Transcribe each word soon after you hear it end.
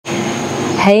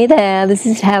Hey there, this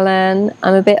is Helen.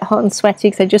 I'm a bit hot and sweaty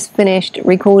because I just finished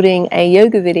recording a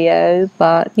yoga video,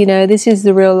 but you know, this is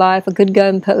the real life. I could go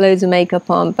and put loads of makeup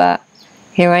on, but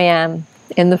here I am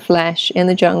in the flesh, in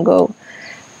the jungle.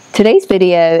 Today's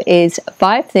video is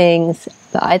 5 things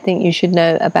that I think you should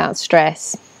know about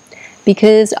stress,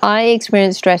 because I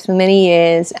experienced stress for many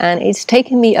years and it's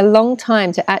taken me a long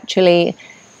time to actually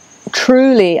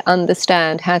truly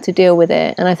understand how to deal with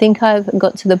it, and I think I've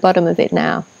got to the bottom of it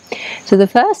now. So the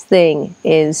first thing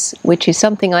is, which is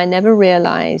something I never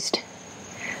realized,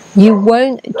 you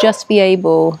won't just be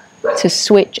able to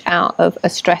switch out of a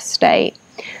stress state.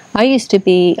 I used to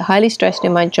be highly stressed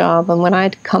in my job, and when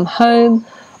I'd come home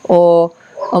or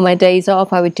on my days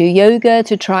off, I would do yoga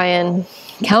to try and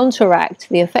counteract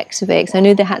the effects of it, because I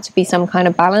knew there had to be some kind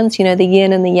of balance, you know, the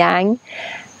yin and the yang.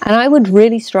 And I would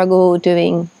really struggle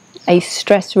doing a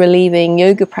stress relieving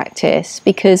yoga practice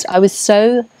because I was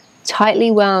so tightly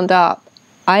wound up.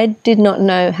 I did not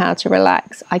know how to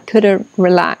relax. I couldn't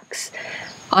relax.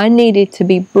 I needed to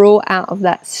be brought out of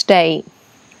that state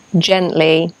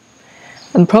gently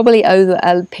and probably over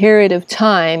a period of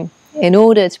time in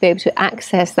order to be able to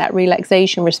access that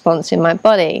relaxation response in my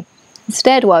body.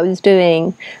 Instead, what I was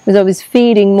doing was I was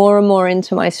feeding more and more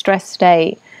into my stress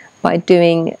state by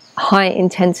doing high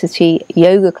intensity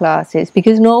yoga classes,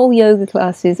 because not all yoga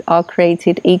classes are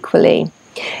created equally.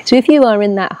 So if you are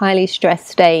in that highly stressed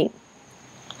state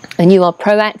and you are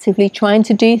proactively trying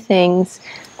to do things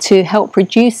to help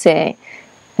reduce it,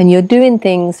 and you're doing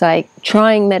things like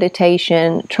trying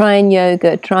meditation, trying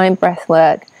yoga, trying breath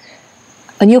work,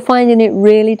 and you're finding it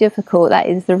really difficult, that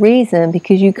is the reason,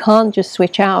 because you can't just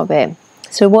switch out of it.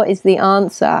 So what is the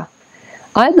answer?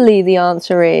 I believe the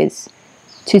answer is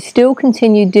to still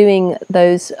continue doing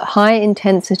those high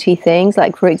intensity things,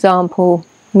 like for example,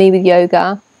 me with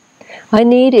yoga. I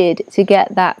needed to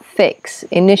get that fix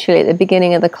initially at the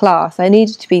beginning of the class. I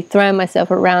needed to be throwing myself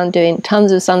around doing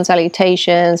tons of sun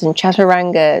salutations and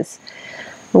chaturangas.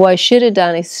 What I should have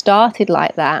done is started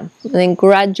like that and then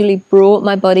gradually brought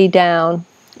my body down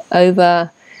over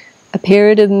a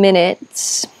period of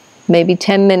minutes, maybe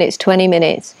 10 minutes, 20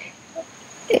 minutes,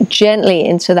 gently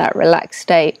into that relaxed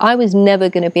state. I was never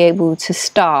going to be able to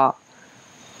start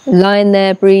lying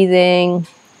there breathing,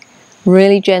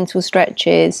 really gentle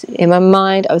stretches. In my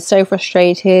mind, I was so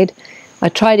frustrated. I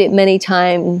tried it many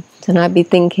times and I'd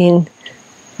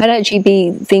actually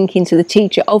be thinking to the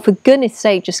teacher, oh, for goodness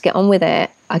sake, just get on with it.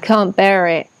 I can't bear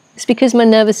it. It's because my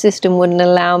nervous system wouldn't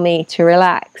allow me to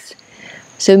relax.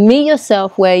 So meet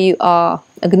yourself where you are.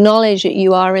 Acknowledge that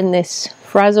you are in this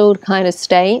frazzled kind of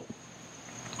state.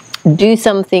 Do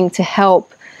something to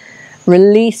help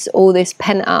release all this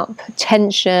pent-up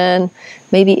tension,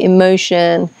 maybe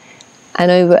emotion, and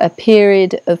over a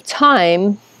period of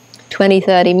time,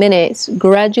 20-30 minutes,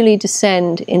 gradually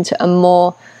descend into a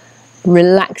more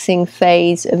relaxing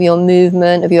phase of your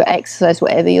movement, of your exercise,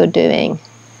 whatever you're doing.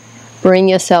 Bring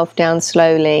yourself down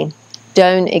slowly.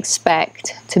 Don't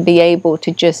expect to be able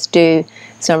to just do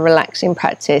some relaxing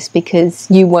practice,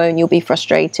 because you won't, you'll be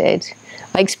frustrated.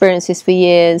 I experienced this for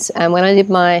years, and when I did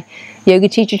my yoga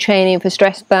teacher training for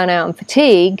stress, burnout and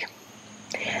fatigue,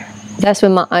 that's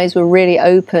when my eyes were really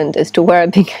opened as to where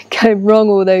I'd been going wrong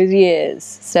all those years.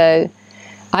 So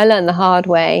I learned the hard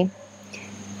way.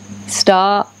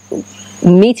 Start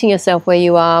meeting yourself where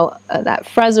you are at that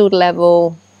frazzled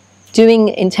level, doing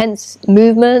intense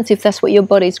movements if that's what your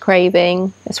body's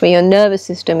craving, that's where your nervous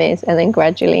system is, and then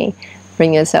gradually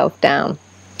bring yourself down.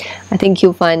 I think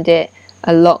you'll find it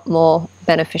a lot more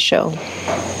beneficial.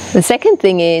 The second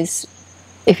thing is,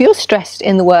 if you're stressed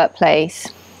in the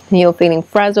workplace and you're feeling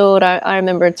frazzled, I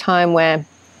remember a time where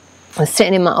I was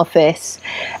sitting in my office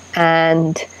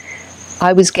and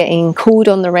I was getting called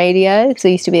on the radio, because I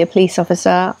used to be a police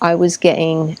officer. I was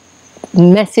getting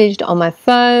messaged on my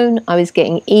phone, I was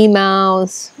getting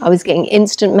emails, I was getting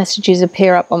instant messages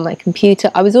appear up on my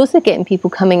computer. I was also getting people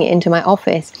coming into my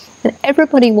office, and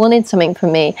everybody wanted something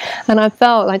from me, and I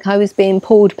felt like I was being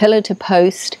pulled pillar to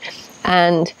post,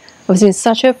 and I was in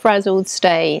such a frazzled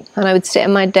state. And I would sit at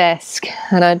my desk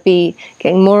and I'd be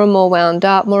getting more and more wound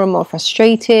up, more and more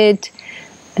frustrated,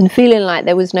 and feeling like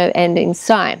there was no end in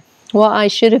sight. What I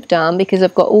should have done, because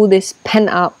I've got all this pent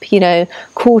up, you know,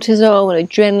 cortisol and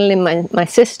adrenaline in my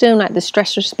system, like the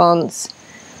stress response,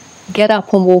 get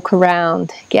up and walk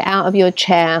around, get out of your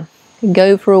chair,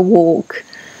 go for a walk,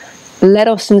 let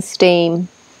off some steam,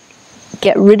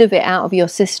 get rid of it out of your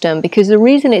system, because the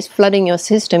reason it's flooding your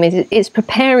system is it's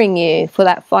preparing you for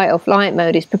that fight or flight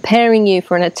mode. It's preparing you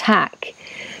for an attack.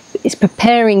 it's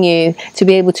preparing you to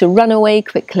be able to run away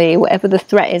quickly, whatever the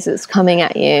threat is that's coming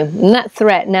at you. And that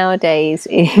threat nowadays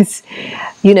is,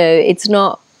 you know, it's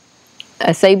not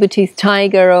a saber-toothed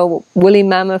tiger or woolly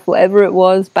mammoth, whatever it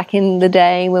was back in the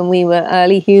day when we were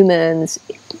early humans.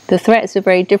 The threats are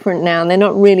very different now, and they're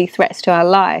not really threats to our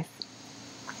life.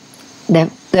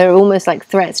 They're almost like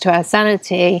threats to our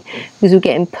sanity, because we're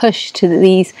getting pushed to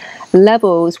these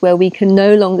levels where we can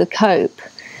no longer cope.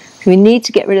 So we need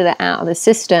to get rid of that out of the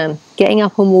system. Getting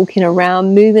up and walking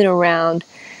around, moving around,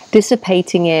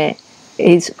 dissipating it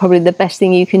is probably the best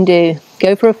thing you can do.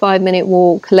 Go for a 5-minute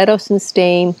walk, let off some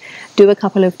steam, do a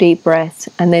couple of deep breaths,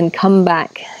 and then come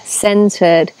back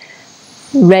centered,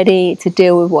 ready to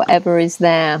deal with whatever is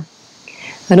there.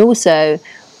 And also,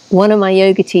 one of my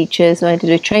yoga teachers, when I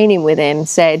did a training with him,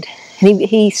 said,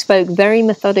 he spoke very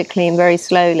methodically and very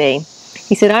slowly.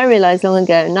 He said, I realized long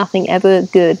ago nothing ever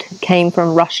good came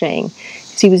from rushing.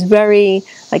 Because he was very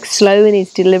slow in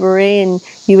his delivery, and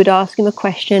you would ask him a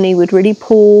question, he would really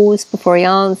pause before he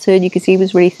answered. You could see he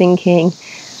was really thinking.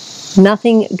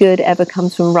 Nothing good ever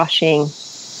comes from rushing.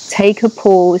 Take a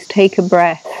pause, take a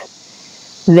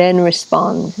breath, then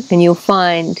respond, and you'll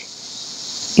find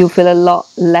you'll feel a lot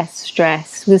less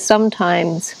stress. Because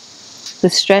sometimes the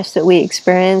stress that we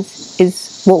experience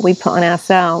is what we put on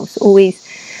ourselves, always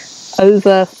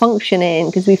over functioning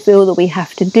because we feel that we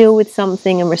have to deal with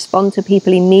something and respond to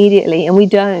people immediately, and we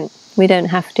don't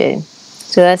have to.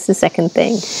 So that's the second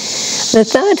thing. The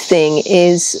third thing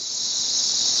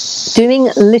is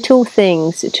doing little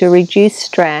things to reduce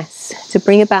stress, to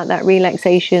bring about that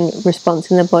relaxation response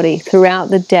in the body throughout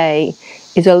the day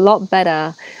is a lot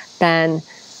better than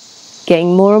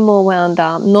getting more and more wound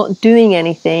up, not doing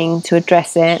anything to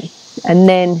address it, and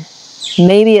then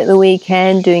maybe at the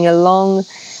weekend doing a long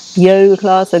yoga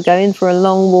class or going for a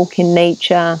long walk in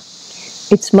nature.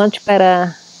 It's much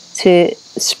better to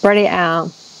spread it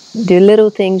out, do little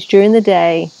things during the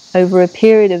day over a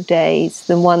period of days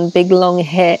than one big long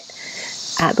hit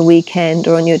at the weekend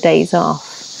or on your days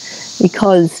off,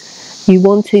 because you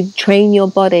want to train your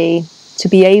body to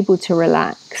be able to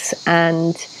relax.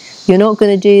 And you're not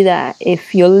going to do that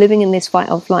if you're living in this fight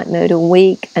or flight mode all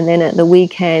week, and then at the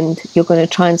weekend you're going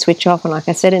to try and switch off. And like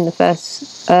I said in the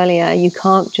first earlier, you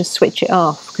can't just switch it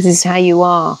off, because this is how you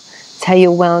are, it's how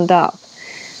you're wound up.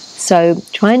 So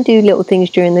try and do little things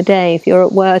during the day. If you're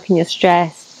at work and you're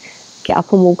stressed, get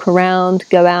up and walk around,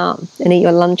 go out and eat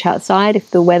your lunch outside if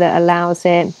the weather allows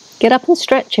it. Get up and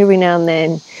stretch every now and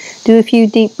then. Do a few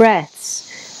deep breaths.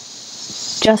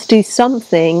 Just do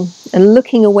something, and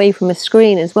looking away from a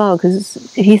screen as well, because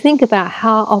if you think about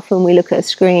how often we look at a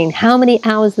screen, how many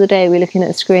hours of the day we're looking at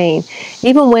a screen,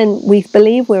 even when we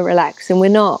believe we're relaxed and we're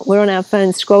not, we're on our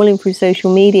phones scrolling through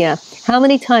social media. How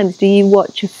many times do you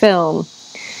watch a film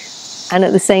and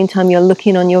at the same time you're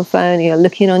looking on your phone, you're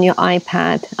looking on your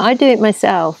iPad? I do it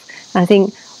myself. I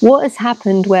think, what has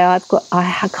happened where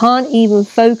I can't even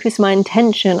focus my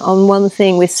attention on one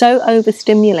thing? We're so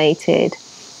overstimulated.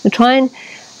 So try and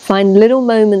find little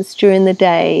moments during the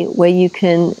day where you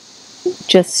can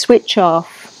just switch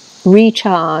off,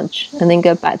 recharge, and then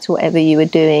go back to whatever you were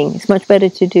doing. It's much better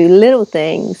to do little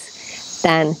things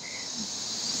than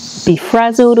be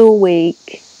frazzled all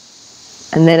week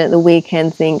and then at the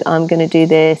weekend think, I'm going to do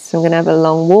this, I'm going to have a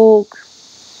long walk.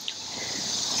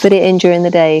 Fit it in during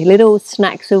the day, little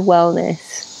snacks of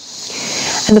wellness.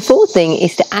 And the fourth thing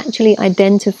is to actually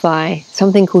identify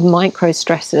something called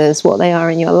micro-stressors, what they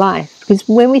are in your life. Because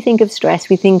when we think of stress,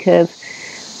 we think of,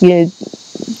 the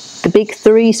big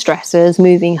 3 stressors: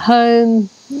 moving home,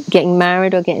 getting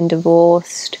married or getting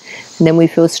divorced. And then we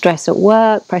feel stress at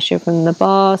work, pressure from the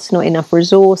boss, not enough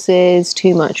resources,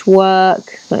 too much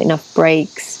work, not enough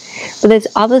breaks. But there's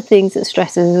other things that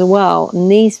stress us as well, and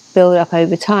these build up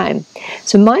over time.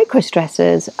 So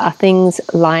micro-stressors are things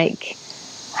like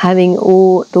having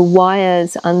all the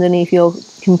wires underneath your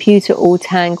computer all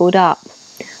tangled up,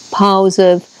 piles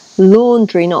of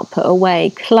laundry not put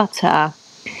away, clutter.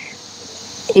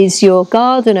 Is your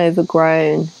garden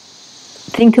overgrown?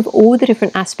 Think of all the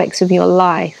different aspects of your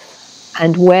life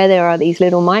and where there are these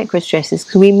little micro stresses,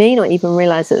 because we may not even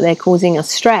realize that they're causing us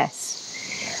stress.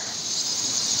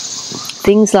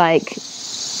 Things like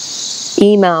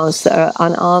emails that are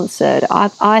unanswered.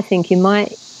 I think in my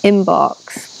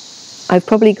inbox I've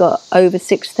probably got over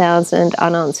 6,000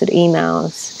 unanswered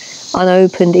emails,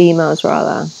 unopened emails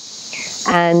rather,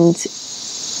 and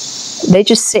they're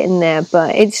just sitting there.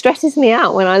 But it stresses me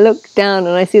out when I look down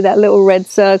and I see that little red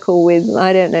circle with,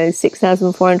 I don't know,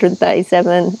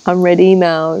 6,437 unread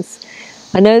emails.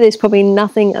 I know there's probably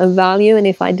nothing of value, and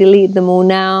if I delete them all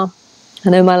now, I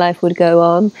know my life would go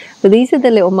on. But these are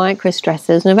the little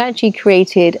micro-stressors, and I've actually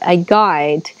created a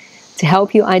guide to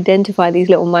help you identify these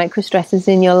little micro-stressors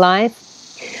in your life.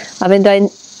 I've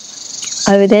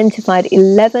identified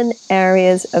 11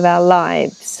 areas of our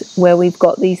lives where we've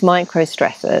got these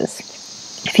micro-stressors.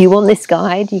 If you want this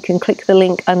guide, you can click the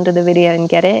link under the video and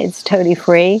get it. It's totally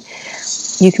free.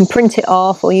 You can print it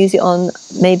off or use it on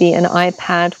maybe an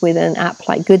iPad with an app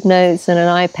like GoodNotes and an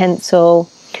iPencil,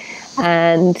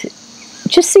 and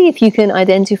just see if you can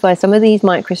identify some of these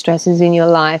micro-stressors in your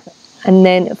life and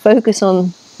then focus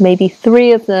on maybe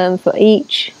 3 of them for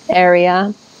each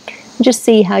area. Just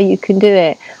see how you can do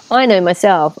it. I know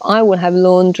myself, I will have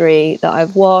laundry that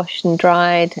I've washed and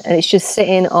dried, and it's just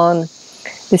sitting on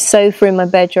the sofa in my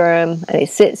bedroom, and it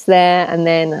sits there, and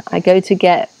then I go to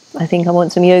get, I think I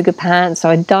want some yoga pants, so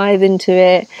I dive into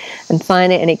it and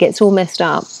find it, and it gets all messed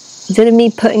up. Instead of me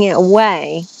putting it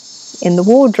away in the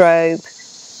wardrobe,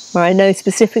 where I know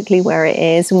specifically where it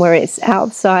is and where it's out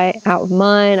of sight, out of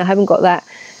mind, I haven't got that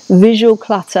visual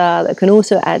clutter that can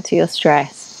also add to your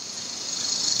stress.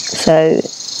 So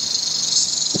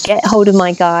get hold of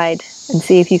my guide and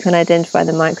see if you can identify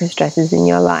the micro-stressors in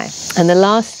your life. And the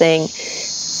last thing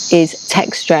is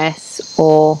tech stress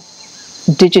or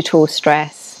digital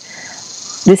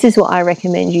stress. This is what I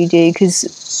recommend you do,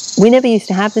 because we never used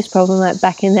to have this problem like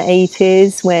back in the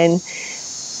 80s when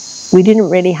we didn't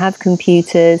really have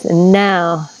computers, and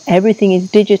now everything is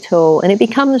digital, and it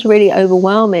becomes really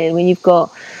overwhelming when you've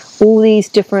got all these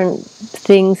different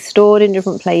things stored in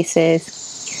different places.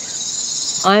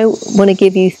 I want to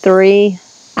give you 3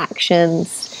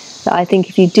 actions that I think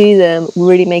if you do them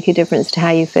really make a difference to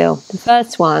how you feel. The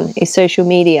first one is social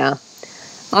media.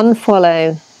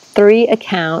 Unfollow 3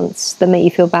 accounts that make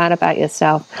you feel bad about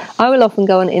yourself. I will often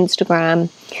go on Instagram,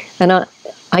 and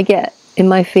I get in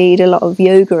my feed a lot of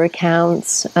yoga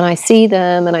accounts, and I see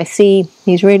them, and I see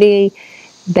these really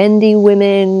bendy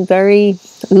women, very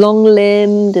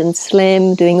long-limbed and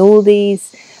slim, doing all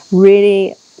these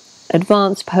really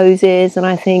advanced poses, and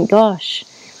I think, gosh,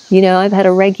 you know, I've had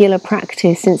a regular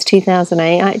practice since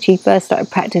 2008. I actually first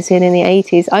started practicing in the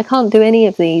 80s. I can't do any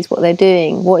of these, what they're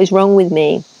doing. What is wrong with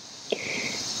me?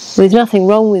 There's nothing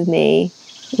wrong with me.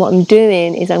 What I'm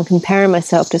doing is I'm comparing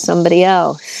myself to somebody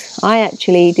else. I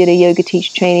actually did a yoga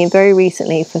teacher training very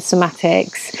recently for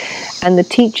somatics, and the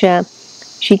teacher,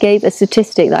 she gave a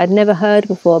statistic that I'd never heard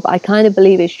before, but I kind of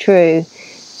believe it's true.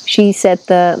 She said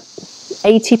that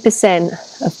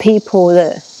 80% of people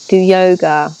that do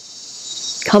yoga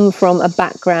come from a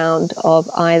background of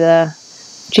either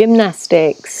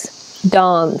gymnastics,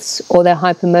 dance, or they're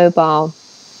hypermobile.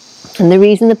 And the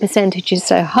reason the percentage is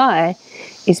so high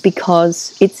is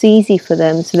because it's easy for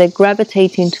them. So they're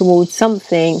gravitating towards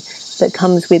something that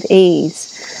comes with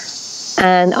ease.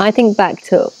 And I think back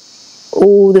to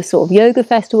all the sort of yoga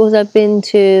festivals I've been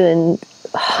to and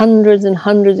hundreds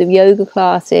of yoga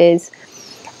classes,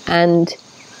 and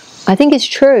I think it's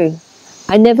true.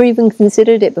 I never even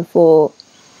considered it before.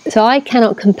 So I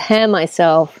cannot compare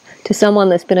myself to someone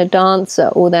that's been a dancer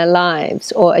all their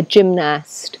lives, or a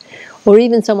gymnast, or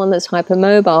even someone that's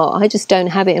hypermobile. I just don't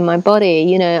have it in my body.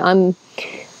 You know,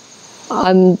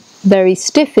 I'm very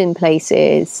stiff in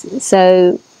places.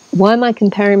 So why am I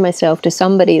comparing myself to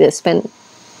somebody that spent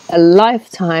a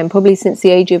lifetime, probably since the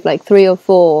age of like 3 or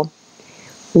 4,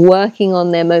 working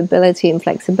on their mobility and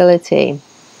flexibility?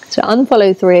 So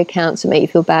unfollow 3 accounts that make you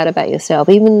feel bad about yourself.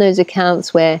 Even those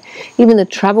accounts where, even the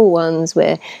travel ones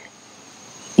where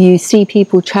you see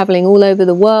people traveling all over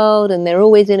the world and they're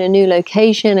always in a new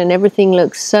location and everything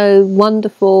looks so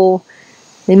wonderful.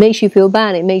 It makes you feel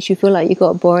bad. It makes you feel like you've got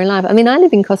a boring life. I mean, I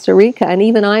live in Costa Rica, and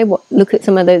even I look at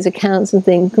some of those accounts and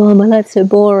think, oh, my life's so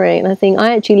boring. And I think,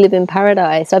 I actually live in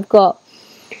paradise. I've got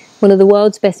one of the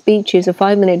world's best beaches, a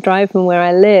 5-minute drive from where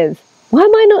I live. Why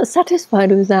am I not satisfied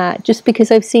with that? Just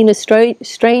because I've seen a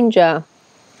stranger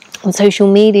on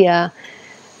social media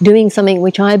doing something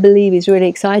which I believe is really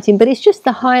exciting, but it's just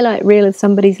the highlight reel of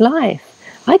somebody's life.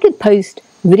 I could post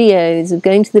videos of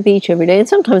going to the beach every day, and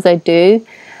sometimes I do,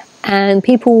 and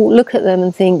people look at them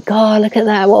and think, God, look at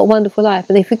that, what a wonderful life.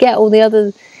 But they forget all the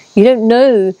other, you don't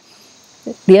know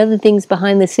the other things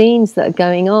behind the scenes that are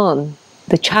going on,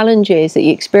 the challenges that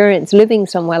you experience living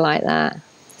somewhere like that.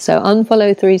 So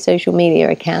unfollow 3 social media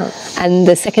accounts. And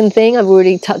the second thing, I've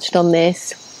already touched on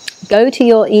this, go to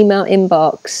your email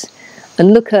inbox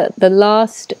and look at the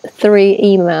last 3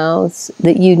 emails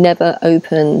that you never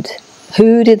opened.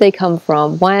 Who did they come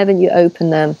from? Why haven't you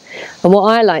opened them? And what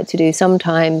I like to do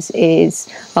sometimes is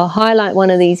I'll highlight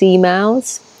one of these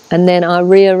emails, and then I'll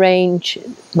rearrange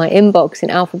my inbox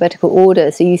in alphabetical order,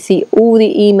 so you see all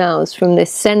the emails from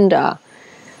this sender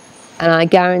And I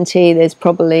guarantee there's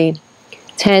probably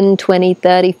 10, 20,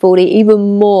 30, 40,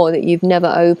 even more that you've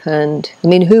never opened. I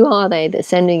mean, who are they that's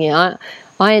sending you?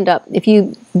 I end up, if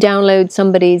you download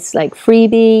somebody's like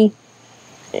freebie,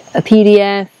 a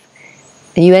PDF,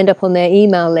 you end up on their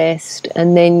email list,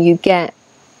 and then you get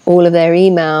all of their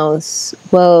emails.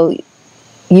 Well,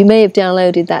 you may have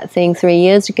downloaded that thing 3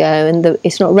 years ago, and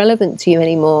it's not relevant to you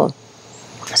anymore.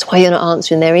 That's why you're not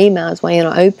answering their emails, why you're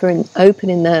not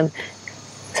opening them.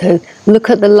 So look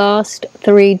at the last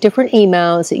 3 different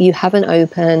emails that you haven't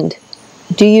opened.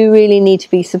 Do you really need to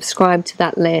be subscribed to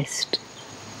that list?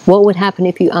 What would happen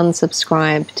if you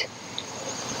unsubscribed?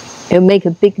 It would make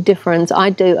a big difference. I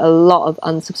do a lot of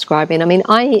unsubscribing. I mean,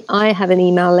 I have an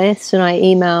email list, and I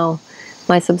email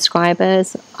my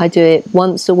subscribers. I do it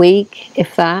once a week,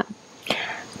 if that.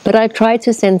 But I try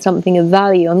to send something of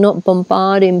value. I'm not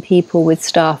bombarding people with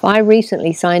stuff. I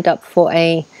recently signed up for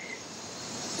a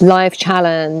live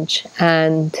challenge,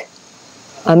 and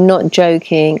I'm not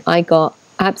joking, I got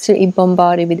absolutely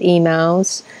bombarded with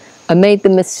emails. I made the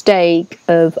mistake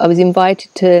of, I was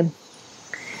invited to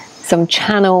some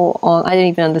channel on, I don't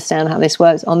even understand how this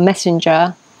works, on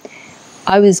Messenger.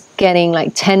 I was getting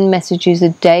like 10 messages a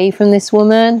day from this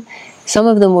woman. Some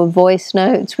of them were voice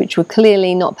notes, which were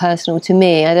clearly not personal to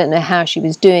me. I don't know how she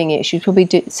was doing it. She was probably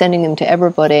sending them to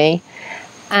everybody.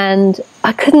 And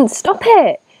I couldn't stop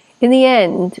it. In the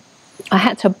end, I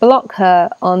had to block her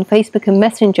on Facebook and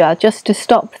Messenger just to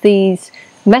stop these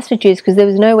messages, because there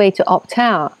was no way to opt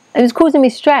out. It was causing me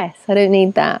stress. I don't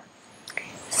need that.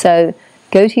 So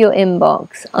go to your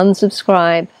inbox,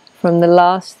 unsubscribe from the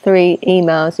last 3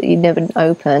 emails that you never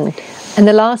opened. And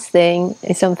the last thing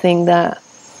is something that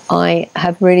I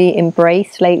have really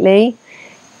embraced lately.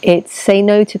 It's say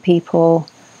no to people,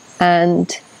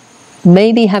 and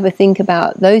maybe have a think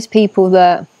about those people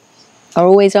that are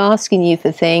always asking you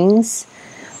for things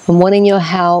and wanting your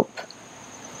help.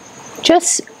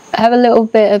 Just have a little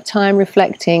bit of time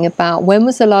reflecting about, when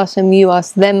was the last time you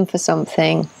asked them for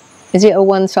something? Is it a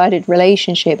one-sided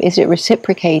relationship? Is it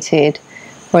reciprocated?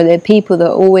 Or are there people that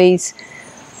are always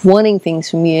wanting things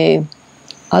from you?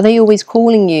 Are they always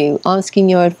calling you, asking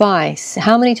your advice?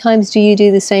 How many times do you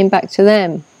do the same back to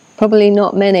them? Probably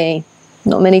not many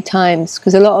times,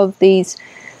 because a lot of these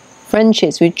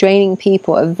friendships with draining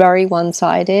people are very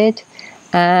one-sided.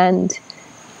 And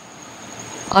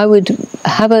I would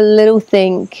have a little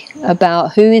think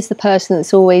about, who is the person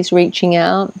that's always reaching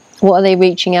out? What are they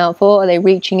reaching out for? Are they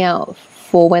reaching out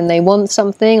for when they want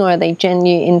something, or are they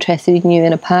genuinely interested in you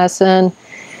in a person?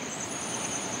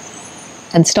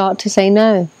 And start to say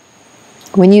no.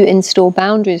 When you install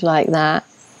boundaries like that,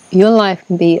 your life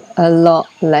can be a lot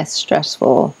less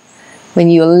stressful. When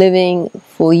you're living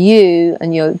for you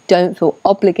and you don't feel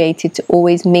obligated to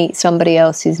always meet somebody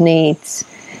else's needs,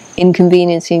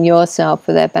 inconveniencing yourself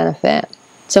for their benefit.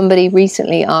 Somebody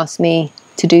recently asked me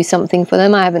to do something for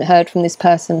them. I haven't heard from this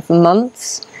person for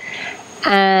months.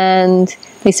 And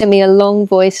they sent me a long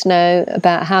voice note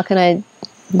about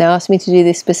they asked me to do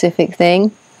this specific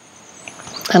thing.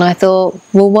 And I thought,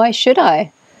 well, why should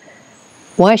I?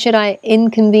 Why should I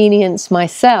inconvenience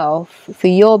myself for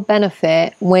your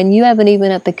benefit when you haven't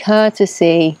even had the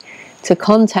courtesy to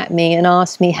contact me and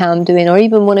ask me how I'm doing, or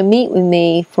even want to meet with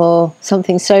me for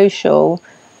something social?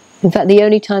 In fact, the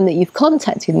only time that you've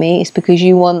contacted me is because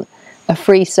you want a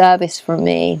free service from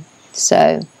me.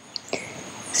 So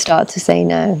start to say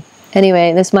no.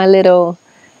 Anyway, that's my little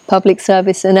public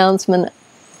service announcement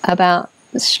about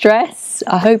stress.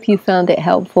 I hope you found it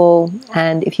helpful,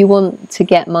 and if you want to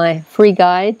get my free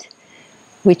guide,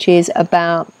 which is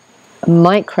about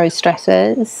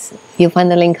micro-stressors, you'll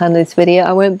find the link under this video.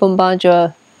 I won't bombard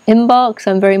your inbox,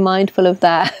 I'm very mindful of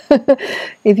that.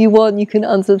 If you want, you can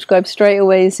unsubscribe straight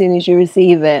away as soon as you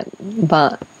receive it,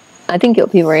 but I think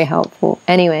it'll be very helpful.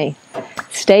 Anyway,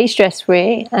 stay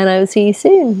stress-free, and I will see you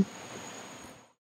soon.